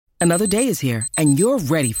Another day is here, and you're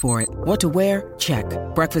ready for it. What to wear? Check.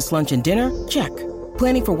 Breakfast, lunch, and dinner? Check.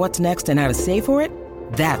 Planning for what's next and how to save for it?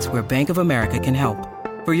 That's where Bank of America can help.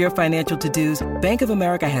 For your financial to-dos, Bank of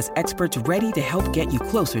America has experts ready to help get you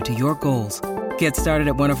closer to your goals. Get started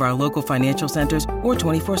at one of our local financial centers or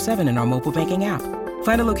 24/7 in our mobile banking app.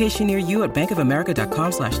 Find a location near you at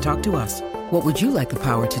bankofamerica.com/talktous. What would you like the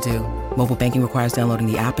power to do? Mobile banking requires downloading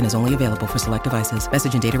the app and is only available for select devices.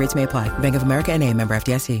 Message and data rates may apply. Bank of America N.A., member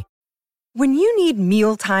FDIC. When you need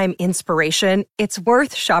mealtime inspiration, it's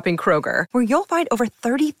worth shopping Kroger, where you'll find over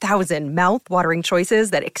 30,000 mouth-watering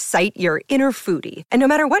choices that excite your inner foodie. And no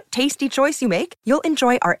matter what tasty choice you make, you'll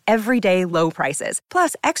enjoy our everyday low prices,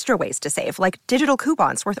 plus extra ways to save, like digital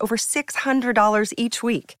coupons worth over $600 each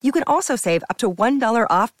week. You can also save up to $1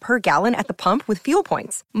 off per gallon at the pump with fuel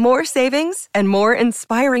points. More savings and more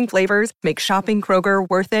inspiring flavors make shopping Kroger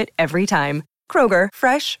worth it every time. Kroger,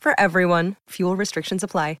 fresh for everyone. Fuel restrictions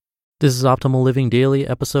apply. This is Optimal Living Daily,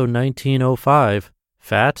 episode 1905,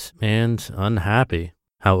 Fat and Unhappy,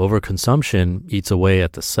 How Overconsumption Eats Away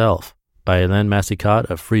at the Self, by Elaine Massicotte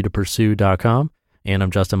of freetopursue.com. And I'm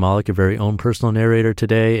Justin Malik, your very own personal narrator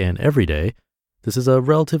today and every day. This is a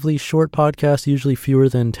relatively short podcast, usually fewer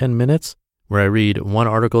than 10 minutes, where I read one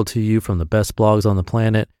article to you from the best blogs on the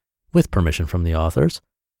planet with permission from the authors.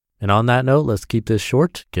 And on that note, let's keep this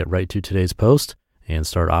short, get right to today's post, and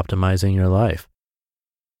start optimizing your life.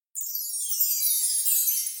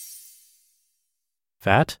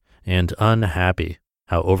 Fat and Unhappy,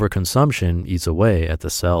 How Overconsumption Eats Away at the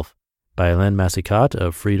Self, by Elaine Massicotte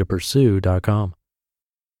of freetopursue.com.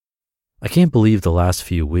 I can't believe the last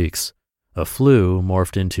few weeks. A flu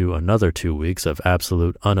morphed into another 2 weeks of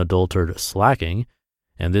absolute unadulterated slacking,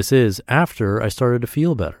 and this is after I started to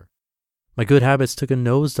feel better. My good habits took a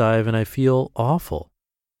nosedive and I feel awful.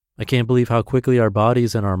 I can't believe how quickly our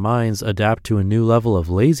bodies and our minds adapt to a new level of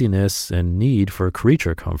laziness and need for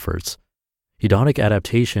creature comforts. Hedonic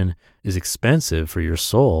adaptation is expensive for your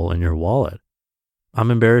soul and your wallet.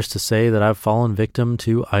 I'm embarrassed to say that I've fallen victim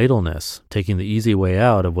to idleness, taking the easy way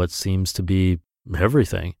out of what seems to be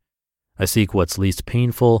everything. I seek what's least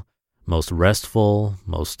painful, most restful,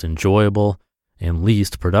 most enjoyable, and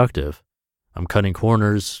least productive. I'm cutting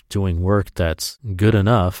corners, doing work that's good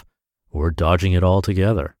enough, or dodging it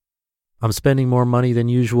altogether. I'm spending more money than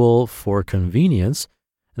usual for convenience,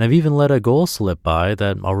 and I've even let a goal slip by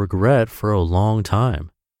that I'll regret for a long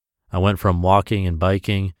time. I went from walking and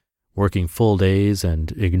biking, working full days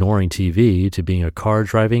and ignoring TV to being a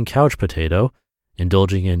car-driving couch potato,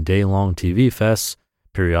 indulging in day-long TV fests,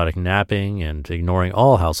 periodic napping, and ignoring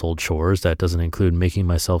all household chores that doesn't include making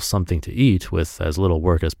myself something to eat with as little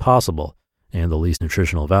work as possible and the least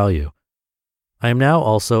nutritional value. I am now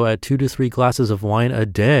also at 2 to 3 glasses of wine a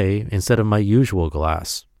day instead of my usual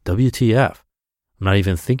glass. WTF? I'm not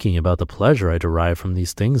even thinking about the pleasure I derive from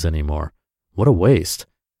these things anymore. What a waste.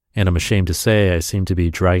 And I'm ashamed to say I seem to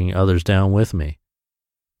be dragging others down with me.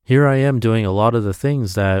 Here I am doing a lot of the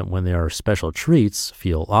things that, when they are special treats,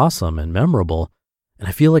 feel awesome and memorable, and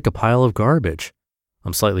I feel like a pile of garbage.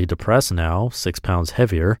 I'm slightly depressed now, 6 pounds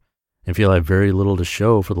heavier, and feel I have very little to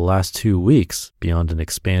show for the last 2 weeks beyond an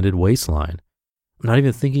expanded waistline. I'm not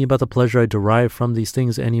even thinking about the pleasure I derive from these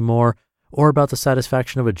things anymore, or about the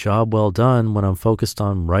satisfaction of a job well done when I'm focused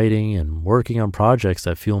on writing and working on projects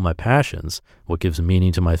that fuel my passions, what gives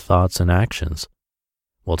meaning to my thoughts and actions.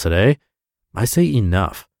 Well, today, I say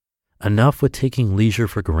enough. Enough with taking leisure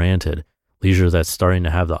for granted, leisure that's starting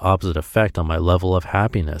to have the opposite effect on my level of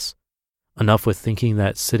happiness. Enough with thinking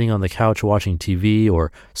that sitting on the couch watching TV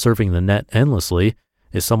or surfing the net endlessly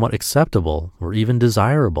is somewhat acceptable or even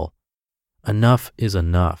desirable. Enough is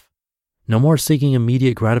enough. No more seeking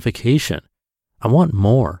immediate gratification. I want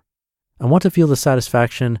more. I want to feel the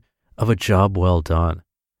satisfaction of a job well done.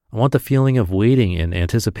 I want the feeling of waiting in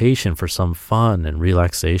anticipation for some fun and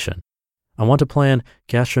relaxation. I want to plan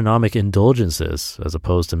gastronomic indulgences as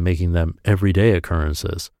opposed to making them everyday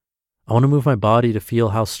occurrences. I want to move my body to feel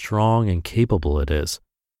how strong and capable it is.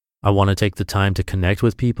 I want to take the time to connect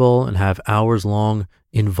with people and have hours-long,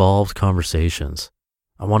 involved conversations.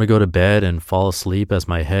 I want to go to bed and fall asleep as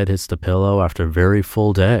my head hits the pillow after a very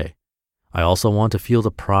full day. I also want to feel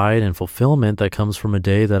the pride and fulfillment that comes from a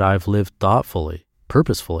day that I've lived thoughtfully,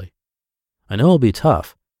 purposefully. I know it'll be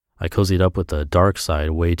tough. I cozied up with the dark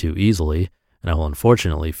side way too easily, and I will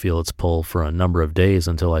unfortunately feel its pull for a number of days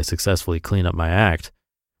until I successfully clean up my act.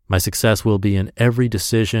 My success will be in every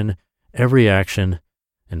decision, every action,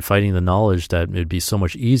 and fighting the knowledge that it'd be so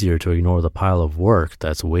much easier to ignore the pile of work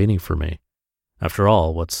that's waiting for me. After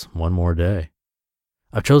all, what's one more day?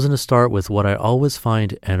 I've chosen to start with what I always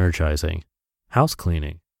find energizing: house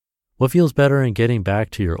cleaning. What feels better in getting back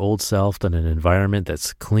to your old self than an environment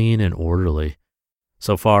that's clean and orderly?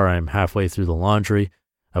 So far, I'm halfway through the laundry.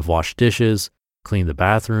 I've washed dishes, cleaned the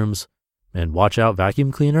bathrooms, and watch out,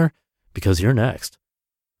 vacuum cleaner, because you're next.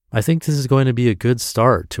 I think this is going to be a good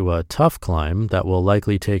start to a tough climb that will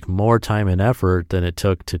likely take more time and effort than it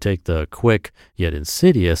took to take the quick yet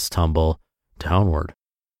insidious tumble downward.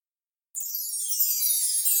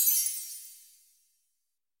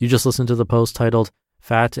 You just listened to the post titled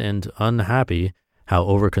Fat and Unhappy, How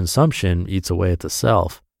Overconsumption Eats Away at the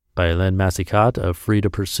Self by Hélène Massicat of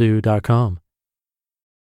freetopursue.com.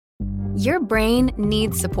 Your brain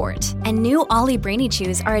needs support, and new Ollie Brainy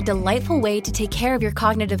Chews are a delightful way to take care of your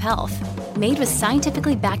cognitive health. Made with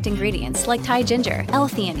scientifically backed ingredients like Thai ginger,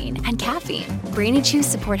 L-theanine, and caffeine, Brainy Chews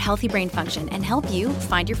support healthy brain function and help you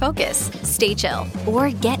find your focus, stay chill, or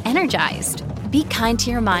get energized. Be kind to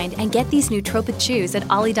your mind and get these nootropic chews at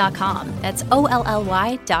ollie.com. That's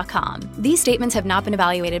OLLY.com. These statements have not been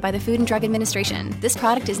evaluated by the Food and Drug Administration. This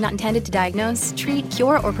product is not intended to diagnose, treat,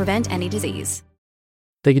 cure, or prevent any disease.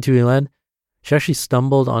 Thank you to Hélène. She actually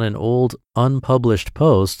stumbled on an old, unpublished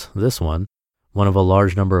post, this one of a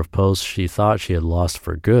large number of posts she thought she had lost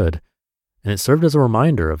for good, and it served as a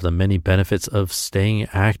reminder of the many benefits of staying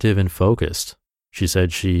active and focused. She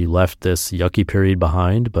said she left this yucky period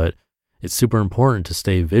behind, but it's super important to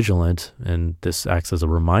stay vigilant, and this acts as a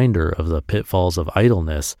reminder of the pitfalls of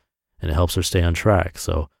idleness, and it helps her stay on track.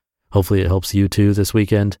 So hopefully it helps you too this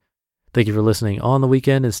weekend. Thank you for listening on the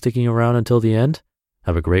weekend and sticking around until the end.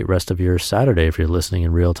 Have a great rest of your Saturday if you're listening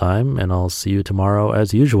in real time, and I'll see you tomorrow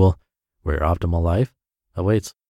as usual, where your optimal life awaits.